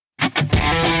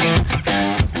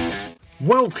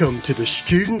Welcome to the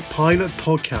Student Pilot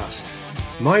Podcast.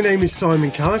 My name is Simon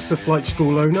Callis, a flight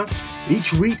school owner.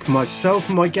 Each week, myself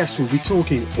and my guests will be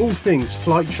talking all things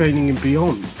flight training and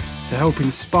beyond to help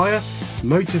inspire,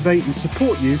 motivate and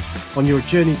support you on your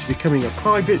journey to becoming a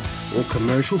private or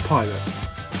commercial pilot.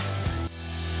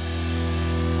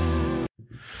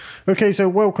 Okay, so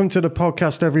welcome to the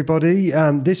podcast, everybody.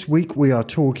 This week we are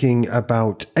talking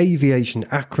about aviation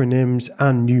acronyms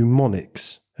and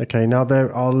mnemonics. Okay, now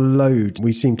there are loads.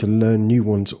 We seem to learn new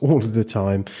ones all of the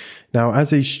time. Now,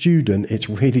 as a student, it's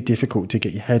really difficult to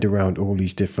get your head around all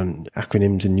these different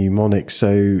acronyms and mnemonics. So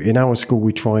in our school,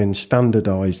 we try and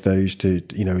standardize those to,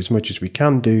 as much as we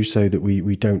can do so that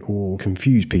we don't all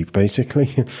confuse people,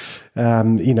 basically.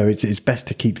 It's best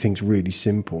to keep things really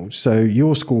simple. So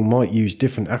your school might use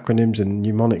different acronyms and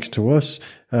mnemonics to us,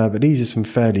 but these are some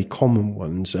fairly common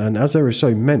ones. And as there are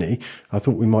so many, I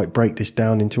thought we might break this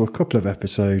down into a couple of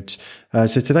episodes.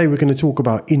 So today we're going to talk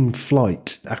about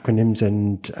in-flight acronyms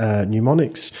and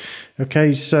mnemonics.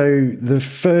 Okay, so the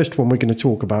first one we're going to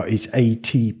talk about is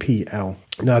ATPL.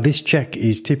 Now, this check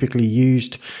is typically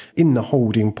used in the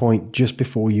holding point just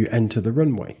before you enter the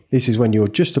runway. This is when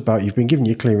you've been given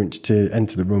your clearance to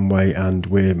enter the runway and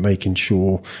we're making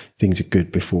sure things are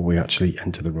good before we actually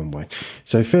enter the runway.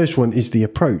 So first one is the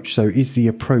approach. So is the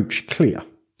approach clear?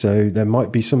 So there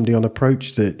might be somebody on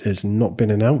approach that has not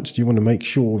been announced. You want to make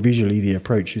sure visually the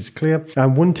approach is clear.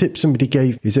 And one tip somebody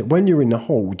gave is that when you're in the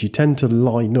hold, you tend to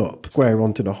line up square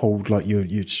onto the hold like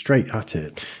you're straight at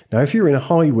it. Now, if you're in a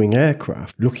high wing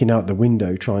aircraft, looking out the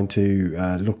window, trying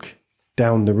to look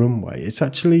down the runway, it's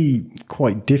actually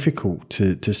quite difficult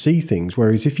to see things.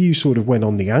 Whereas if you sort of went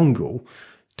on the angle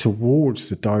towards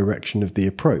the direction of the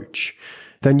approach,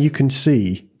 then you can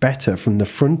see better from the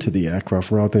front of the aircraft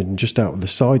rather than just out of the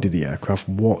side of the aircraft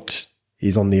what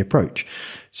is on the approach.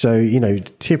 So,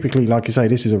 typically, like I say,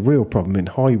 this is a real problem in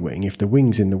high wing. If the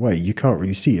wing's in the way, you can't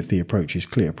really see if the approach is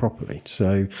clear properly.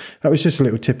 So that was just a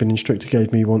little tip an instructor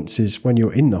gave me once, is when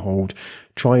you're in the hold,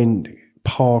 try and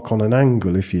park on an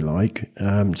angle, if you like,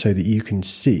 so that you can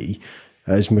see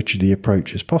as much of the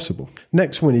approach as possible.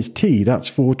 Next one is T. That's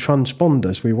for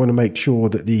transponder. So we want to make sure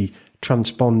that the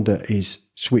transponder is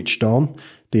switched on,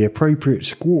 the appropriate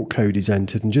squawk code is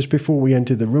entered, and just before we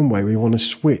enter the runway, we want to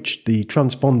switch the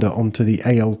transponder onto the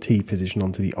ALT position,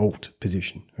 onto the ALT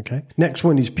position. Okay. Next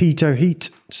one is pitot heat.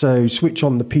 So switch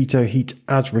on the pitot heat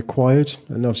as required,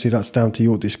 and obviously that's down to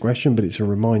your discretion, but it's a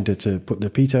reminder to put the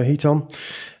pitot heat on.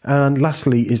 And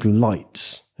lastly is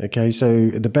lights. Okay,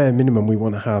 so at the bare minimum, we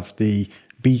want to have the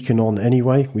beacon on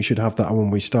anyway. We should have that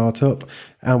when we start up,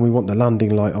 and we want the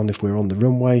landing light on if we're on the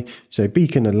runway. So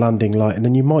beacon and landing light, and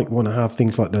then you might want to have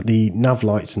things like the nav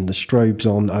lights and the strobes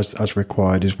on as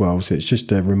required as well. So it's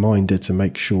just a reminder to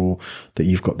make sure that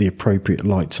you've got the appropriate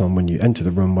lights on when you enter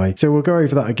the runway. So we'll go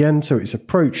over that again. So it's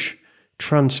approach,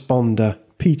 transponder,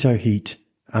 pitot heat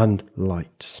and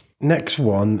lights. Next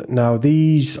one. Now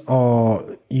these are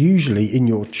usually in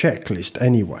your checklist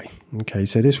anyway. Okay,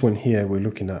 so this one here we're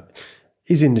looking at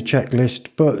is in the checklist,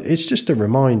 but it's just a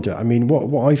reminder. I mean,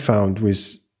 what I found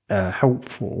was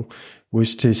helpful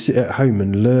was to sit at home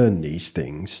and learn these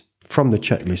things from the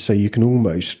checklist, so you can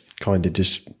almost kind of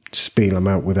just spiel them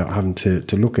out without having to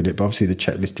look at it. But obviously the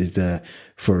checklist is there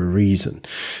for a reason.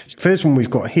 First one we've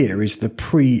got here is the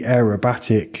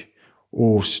pre-aerobatic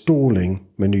or stalling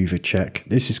maneuver check.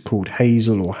 This is called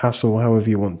Hazel or Hassel, however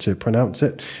you want to pronounce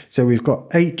it. So we've got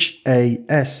HASELL.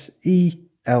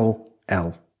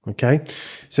 Okay,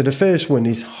 so the first one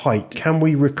is height. Can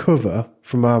we recover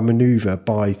from our maneuver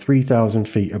by 3,000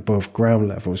 feet above ground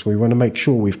level? So we want to make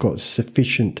sure we've got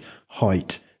sufficient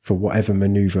height for whatever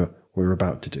maneuver we're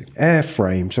about to do.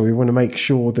 Airframe. So we want to make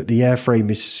sure that the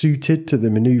airframe is suited to the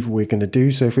maneuver we're going to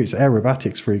do. So if it's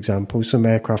aerobatics, for example, some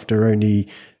aircraft are only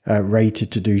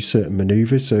rated to do certain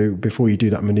maneuvers. So before you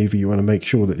do that maneuver, you want to make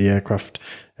sure that the aircraft,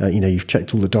 you've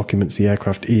checked all the documents, the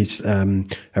aircraft is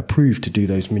approved to do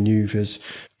those maneuvers.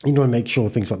 You want to make sure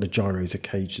things like the gyros are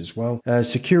caged as well.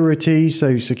 Security.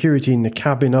 So security in the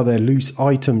cabin. Are there loose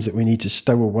items that we need to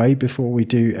stow away before we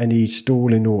do any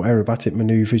stalling or aerobatic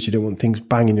maneuvers? You don't want things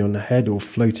banging you on the head or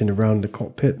floating around the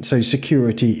cockpit. So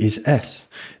security is S.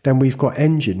 Then we've got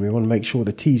engine. We want to make sure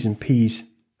the T's and P's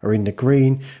are in the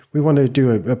green. We want to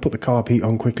put the carb heat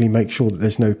on quickly, make sure that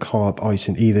there's no carb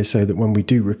icing either, so that when we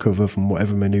do recover from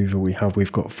whatever maneuver we have,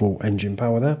 we've got full engine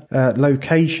power there.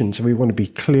 Location, so we want to be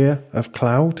clear of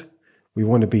cloud. We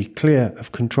want to be clear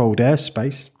of controlled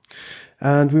airspace.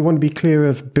 And we want to be clear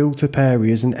of built-up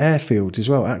areas and airfields as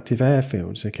well, active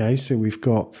airfields. Okay, so we've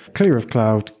got clear of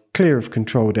cloud, clear of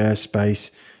controlled airspace,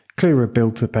 clear of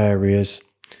built-up areas,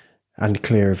 and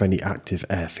clear of any active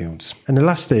airfields. And the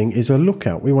last thing is a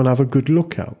lookout. We want to have a good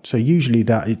lookout. So usually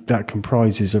that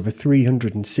comprises of a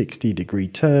 360-degree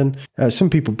turn. Some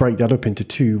people break that up into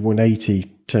two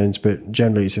 180 turns, but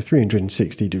generally it's a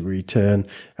 360-degree turn,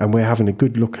 and we're having a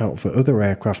good lookout for other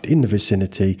aircraft in the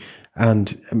vicinity,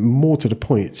 and more to the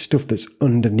point, stuff that's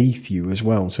underneath you as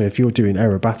well. So if you're doing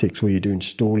aerobatics or you're doing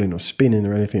stalling or spinning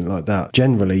or anything like that,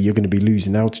 generally you're going to be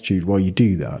losing altitude while you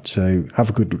do that. So have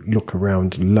a good look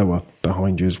around lower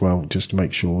behind you as well, just to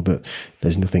make sure that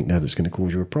there's nothing there that's going to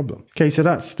cause you a problem. Okay, so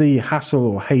that's the Hassel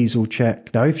or Hazel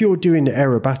check. Now, if you're doing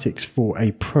aerobatics for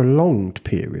a prolonged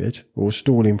period or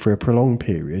stalling for a prolonged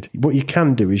period, what you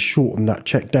can do is shorten that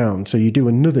check down. So you do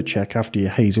another check after your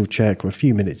Hazel check or a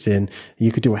few minutes in,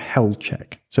 you could do a Hell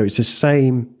check. So it's the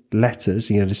same letters,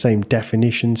 the same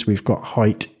definitions. We've got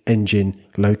height, engine,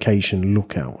 location,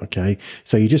 lookout. Okay,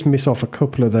 so you just miss off a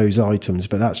couple of those items,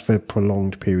 but that's for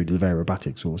prolonged periods of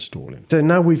aerobatics or stalling. So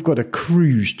now we've got a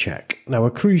cruise check. Now,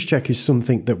 a cruise check is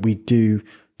something that we do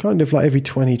kind of like every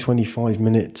 20-25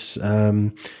 minutes,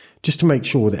 just to make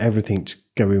sure that everything's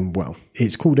going well.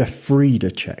 It's called a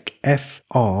Freda check,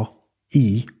 Freda.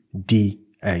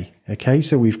 Okay,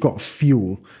 so we've got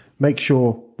fuel. Make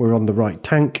sure we're on the right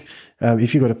tank.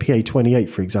 If you've got a PA-28,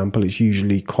 for example, it's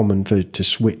usually common to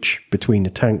switch between the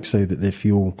tanks so that the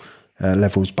fuel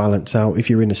levels balance out. If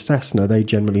you're in a Cessna, they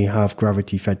generally have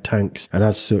gravity-fed tanks, and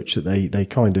as such, that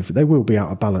they will be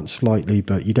out of balance slightly,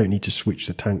 but you don't need to switch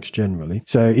the tanks generally.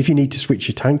 So if you need to switch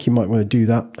your tank, you might want to do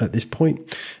that at this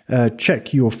point.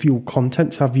 Check your fuel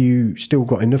contents. Have you still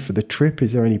got enough for the trip?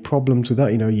 Is there any problems with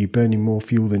that? Are you burning more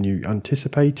fuel than you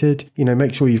anticipated?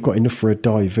 Make sure you've got enough for a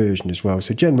diversion as well.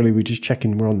 So generally, we're just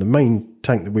checking we're on the main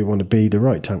tank that we want to be, the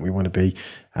right tank we want to be,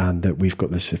 and that we've got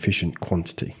the sufficient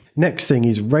quantity. Next thing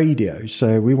is radio.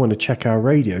 So we want to check our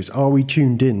radios. Are we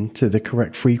tuned in to the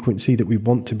correct frequency that we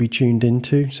want to be tuned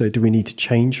into? So do we need to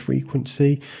change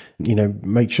frequency?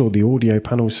 Make sure the audio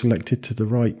panel is selected to the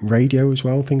right radio as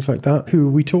well, things like that. Who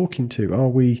are we talking to? Are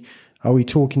we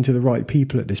talking to the right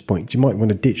people at this point? You might want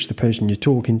to ditch the person you're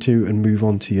talking to and move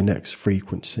on to your next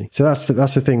frequency. So that's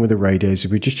the thing with the radios.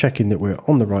 We're just checking that we're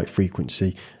on the right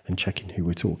frequency and checking who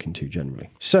we're talking to generally.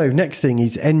 So next thing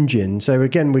is engine. So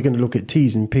again, we're going to look at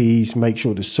T's and P's, make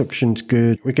sure the suction's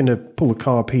good. We're going to pull the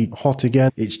carb heat hot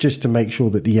again. It's just to make sure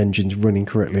that the engine's running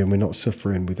correctly and we're not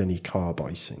suffering with any carb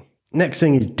icing. Next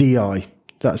thing is DI.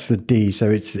 That's the D. So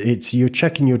it's you're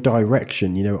checking your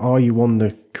direction. Are you on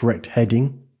the correct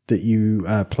heading that you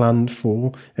planned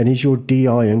for, and is your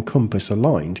DI and compass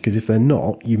aligned? Because if they're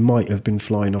not, you might have been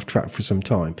flying off track for some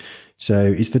time. So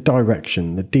it's the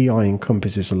direction, the DI and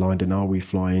compass is aligned, and are we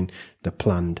flying the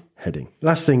planned heading?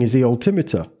 Last thing is the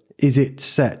altimeter. Is it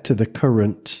set to the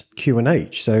current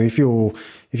QNH? So if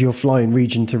you're flying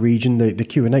region to region, the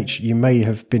QNH, you may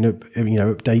have been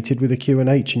updated with a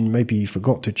QNH, and maybe you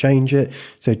forgot to change it.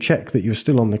 So check that you're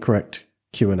still on the correct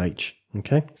QNH.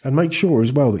 Okay, and make sure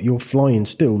as well that you're flying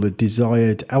still the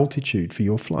desired altitude for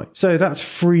your flight. So that's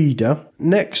Freda.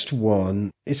 Next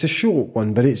one, it's a short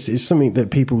one, but it's something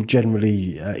that people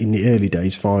generally in the early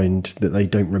days find that they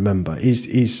don't remember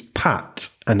is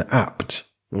PAT and APT.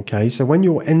 Okay, so when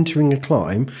you're entering a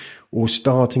climb or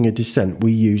starting a descent,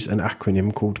 we use an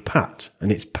acronym called PAT,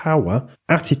 and it's power,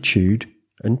 attitude,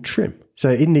 and trim. So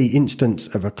in the instance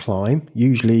of a climb,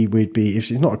 usually we'd be,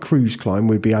 if it's not a cruise climb,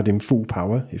 we'd be adding full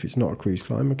power if it's not a cruise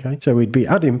climb, okay? So we'd be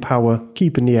adding power,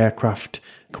 keeping the aircraft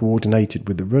coordinated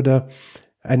with the rudder,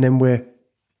 and then we're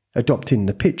adopting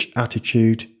the pitch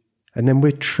attitude, and then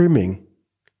we're trimming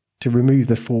to remove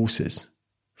the forces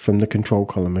from the control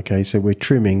column, okay? So we're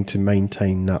trimming to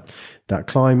maintain that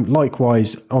climb.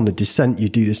 Likewise, on the descent, you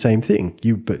do the same thing.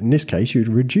 But in this case, you'd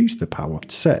reduce the power,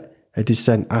 set a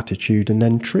descent attitude, and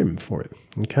then trim for it.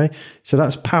 Okay, so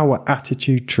that's power,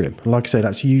 attitude, trim. And like I say,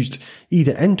 that's used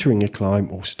either entering a climb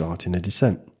or starting a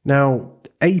descent. Now,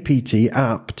 APT,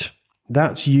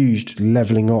 that's used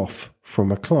leveling off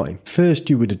from a climb. First,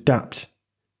 you would adopt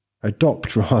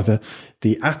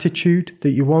the attitude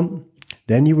that you want.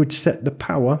 Then you would set the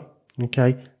power,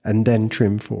 okay, and then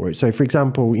trim for it. So, for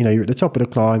example, you're at the top of the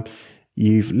climb,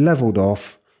 you've leveled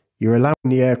off. You're allowing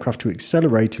the aircraft to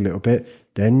accelerate a little bit,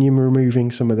 then you're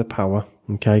removing some of the power,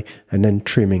 okay, and then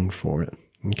trimming for it,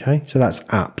 okay? So that's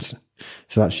APT.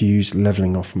 So that's used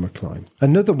leveling off from a climb.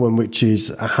 Another one, which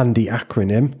is a handy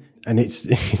acronym, and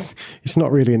it's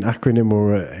not really an acronym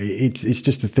it's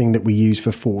just a thing that we use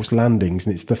for forced landings,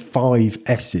 and it's the 5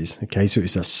 S's, okay? So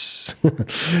it's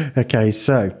okay,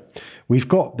 so we've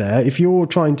got there,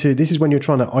 this is when you're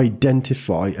trying to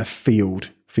identify a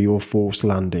field for your forced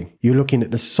landing. You're looking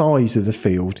at the size of the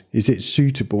field. Is it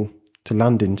suitable to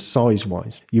land in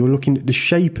size-wise. You're looking at the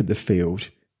shape of the field.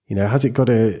 Has it got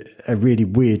a really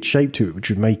weird shape to it, which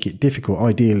would make it difficult?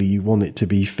 Ideally, you want it to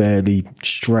be fairly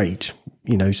straight,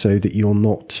 so that you're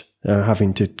not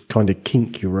having to kind of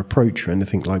kink your approach or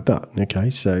anything like that. Okay,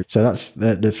 so that's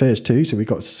the first two. So we've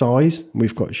got size,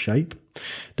 we've got shape.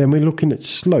 Then we're looking at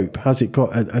slope. Has it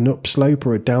got an upslope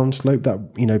or a downslope?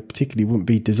 That, particularly wouldn't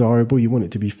be desirable. You want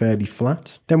it to be fairly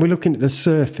flat. Then we're looking at the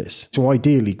surface. So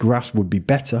ideally, grass would be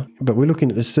better, but we're looking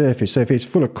at the surface. So if it's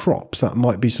full of crops, that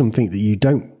might be something that you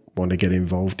don't want to get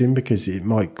involved in, because it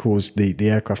might cause the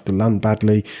aircraft to land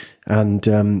badly, and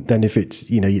then if it's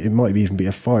it might even be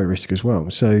a fire risk as well.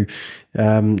 So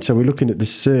we're looking at the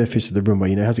surface of the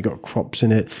runway. Has it got crops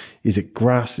in it? Is it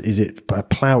grass? Is it a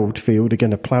ploughed field?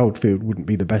 Again, a ploughed field wouldn't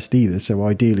be the best either. So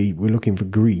ideally, we're looking for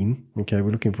green. Okay,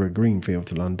 we're looking for a green field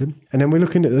to land in. And then we're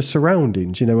looking at the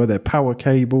surroundings. Are there power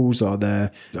cables? Are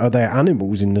there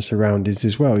animals in the surroundings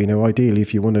as well? Ideally,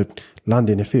 if you want to land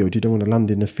in a field, you don't want to land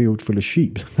in a field full of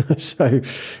sheep. So,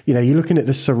 you're looking at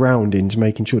the surroundings,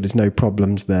 making sure there's no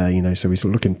problems there. So we're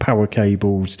sort of looking power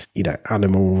cables,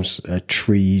 animals,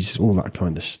 trees, all that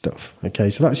kind of stuff. Okay,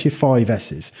 so that's your 5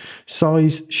 S's: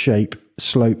 size, shape,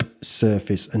 slope,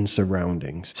 surface, and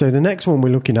surroundings. So the next one we're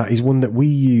looking at is one that we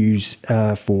use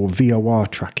for VOR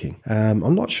tracking.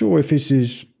 I'm not sure if this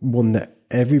is one that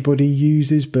everybody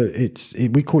uses, but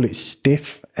we call it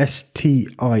STIF,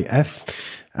 STIF,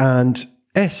 and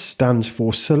S stands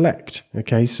for select.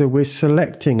 Okay, so we're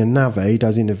selecting a nav aid,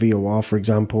 as in a VOR, for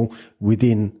example,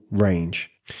 within range.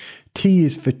 T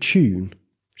is for tune.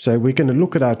 So we're going to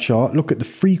look at our chart, look at the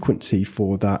frequency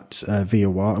for that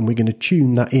VOR, and we're going to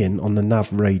tune that in on the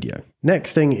nav radio.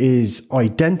 Next thing is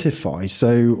identify.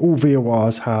 So all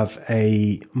VORs have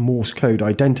a Morse code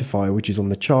identifier, which is on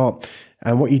the chart.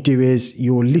 And what you do is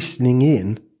you're listening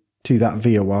in to that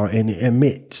VOR, and it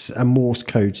emits a Morse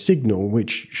code signal,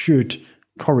 which should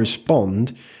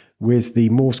correspond with the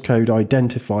Morse code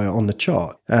identifier on the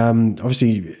chart.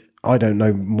 Obviously, I don't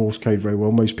know Morse code very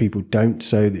well. Most people don't.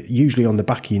 So usually on the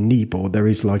back of your kneeboard, there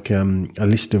is like a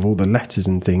list of all the letters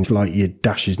and things, like your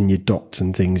dashes and your dots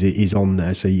and things. It is on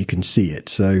there so you can see it.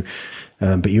 So,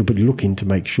 but you'll be looking to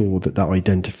make sure that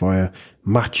identifier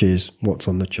matches what's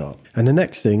on the chart. And the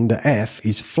next thing, the F,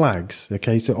 is flags.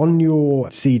 Okay, so on your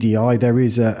CDI, there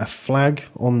is a flag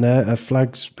on there, a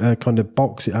flags kind of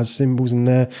box. It has symbols in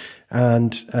there.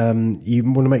 And you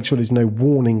want to make sure there's no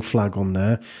warning flag on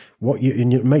there.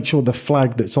 And you make sure the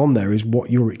flag that's on there is what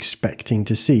you're expecting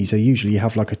to see. So usually you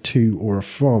have like a to or a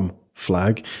from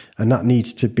flag, and that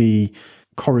needs to be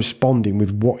corresponding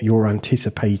with what you're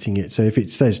anticipating it. So if it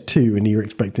says to and you're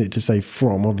expecting it to say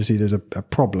from, obviously there's a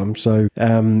problem. So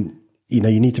you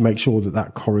need to make sure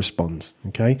that corresponds.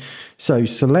 Okay, so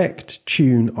select,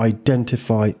 tune,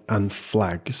 identify, and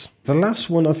flags. The last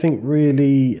one I think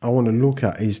really I want to look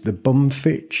at is the bum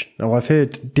fitch. Now, I've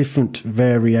heard different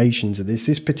variations of this.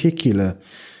 This particular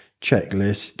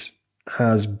checklist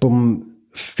has bum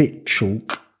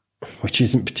fitchalk, which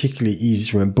isn't particularly easy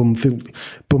to remember.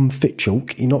 Bum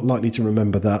fitchalk. You're not likely to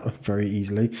remember that very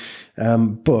easily.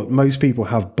 But most people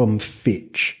have bum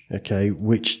fitch, okay,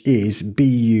 which is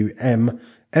BUMFFICHH,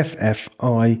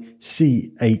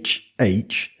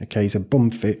 okay, so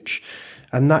bum fitch.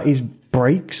 And that is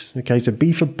brakes, okay, so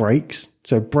B for brakes.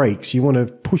 So brakes, you want to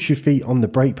push your feet on the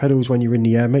brake pedals when you're in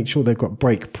the air, make sure they've got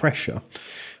brake pressure.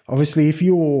 Obviously, if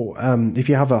you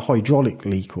have a hydraulic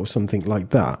leak or something like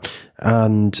that,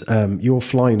 and you're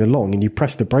flying along and you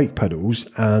press the brake pedals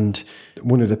and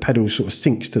one of the pedals sort of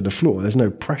sinks to the floor, there's no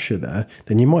pressure there,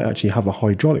 then you might actually have a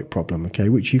hydraulic problem, okay,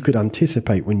 which you could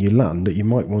anticipate when you land, that you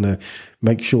might want to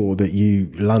make sure that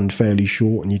you land fairly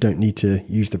short and you don't need to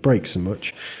use the brakes so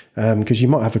much, because you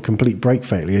might have a complete brake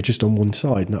failure just on one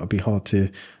side, and that would be hard to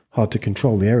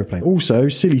control the aeroplane. Also,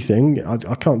 silly thing,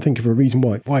 I can't think of a reason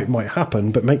why it might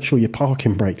happen, but make sure your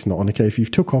parking brake's not on, okay? If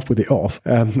you've took off with it off,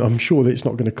 I'm sure that it's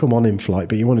not going to come on in flight,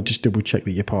 but you want to just double check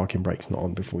that your parking brake's not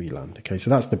on before you land, okay? So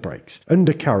that's the brakes.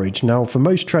 Undercarriage. Now, for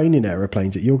most training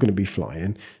aeroplanes that you're going to be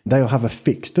flying, they'll have a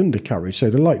fixed undercarriage, so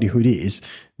the likelihood is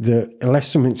that unless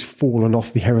something's fallen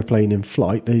off the aeroplane in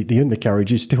flight, the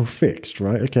undercarriage is still fixed,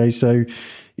 right? Okay, so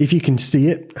if you can see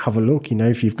it, have a look.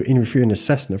 If you're in a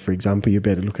Cessna, for example, you'll be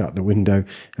able to look out the window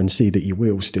and see that your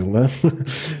wheel's still there.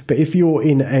 But if you're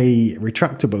in a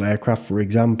retractable aircraft, for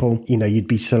example, you'd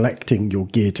be selecting your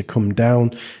gear to come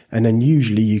down. And then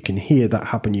usually you can hear that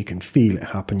happen. You can feel it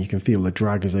happen. You can feel the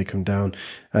drag as they come down.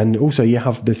 And also you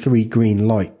have the 3 green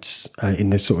lights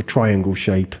in this sort of triangle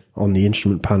shape on the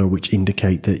instrument panel which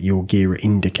indicate that your gear are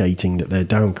indicating that they're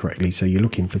down correctly. So you're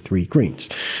looking for 3 greens.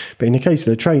 But in the case of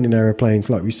the training aeroplanes,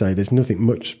 like we say, there's nothing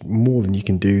much more than you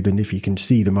can do than if you can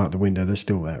see them out the window, they're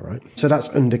still there, right? So that's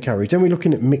undercarriage. Then we're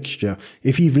looking at mixture.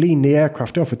 If you've leaned the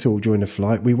aircraft off at all during the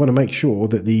flight, we want to make sure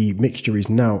that the mixture is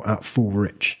now at full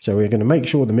rich. So we're going to make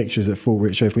sure the mixture is at full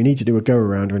rich. So if we need to do a go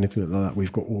around or anything like that,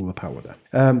 we've got all the power there.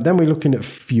 Then we're looking at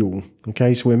fuel.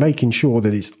 Okay, so we're making sure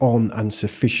that it's on and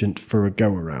sufficient for a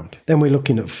go around. Then we're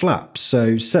looking at flaps.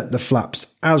 So set the flaps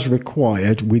as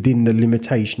required within the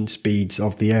limitation speeds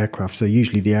of the aircraft. So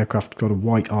usually the aircraft got a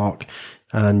white arc,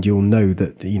 and you'll know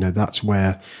that, you know, that's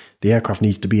where the aircraft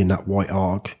needs to be in that white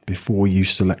arc before you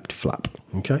select flap.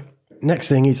 Okay. Next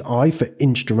thing is I for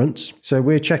instruments. So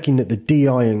we're checking that the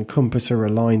DI and compass are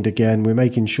aligned again. We're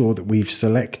making sure that we've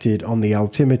selected on the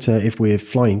altimeter, if we're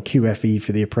flying QFE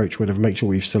for the approach, whatever, make sure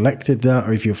we've selected that,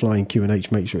 or if you're flying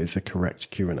QNH, make sure it's the correct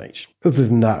QNH. Other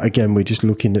than that, again, we're just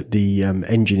looking at the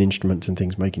engine instruments and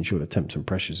things, making sure the temps and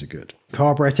pressures are good.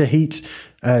 Carburetor heat,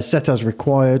 set as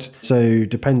required. So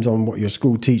depends on what your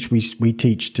school teach. We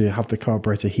teach to have the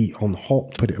carburetor heat on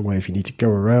hot, put it away if you need to go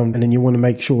around. And then you want to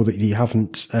make sure that you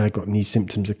haven't got any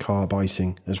symptoms of carb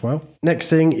icing as well. Next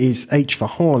thing is H for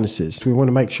harnesses. We want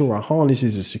to make sure our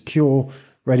harnesses are secure,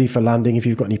 ready for landing. If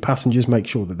you've got any passengers, make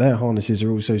sure that their harnesses are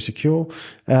also secure.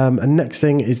 And next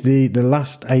thing is the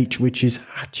last H, which is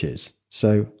hatches.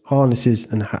 So harnesses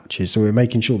and hatches. So we're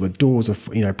making sure the doors are,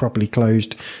 you know, properly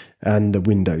closed and the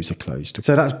windows are closed.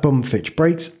 So that's bum fitch,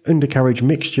 brakes, undercarriage,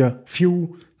 mixture,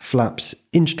 fuel, flaps,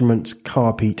 instruments,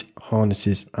 carb heat,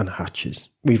 harnesses and hatches.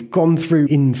 We've gone through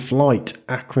in-flight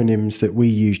acronyms that we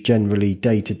use generally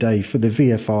day to day for the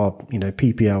VFR, you know,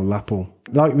 PPL, LAPL.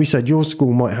 Like we said, your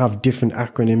school might have different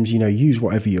acronyms, you know, use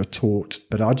whatever you're taught.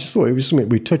 But I just thought it was something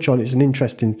we'd touch on. It's an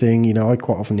interesting thing. You know, I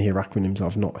quite often hear acronyms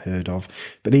I've not heard of,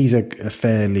 but these are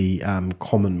fairly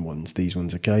common ones, these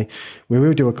ones, okay? We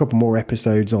will do a couple more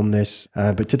episodes on this,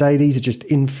 but today these are just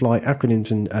in-flight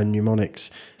acronyms and mnemonics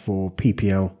for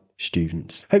PPL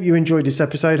students. Hope you enjoyed this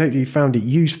episode. Hope you found it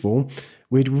useful.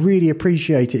 We'd really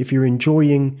appreciate it if you're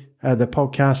enjoying the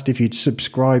podcast, if you'd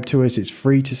subscribe to us. It's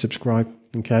free to subscribe,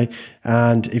 okay?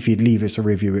 And if you'd leave us a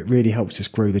review, it really helps us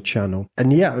grow the channel.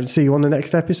 And yeah, I'll see you on the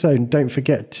next episode. And don't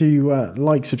forget to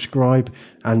like, subscribe,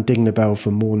 and ding the bell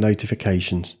for more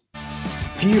notifications.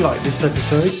 If you like this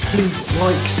episode, please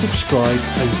like, subscribe,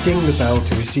 and ding the bell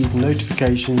to receive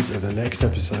notifications of the next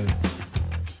episode.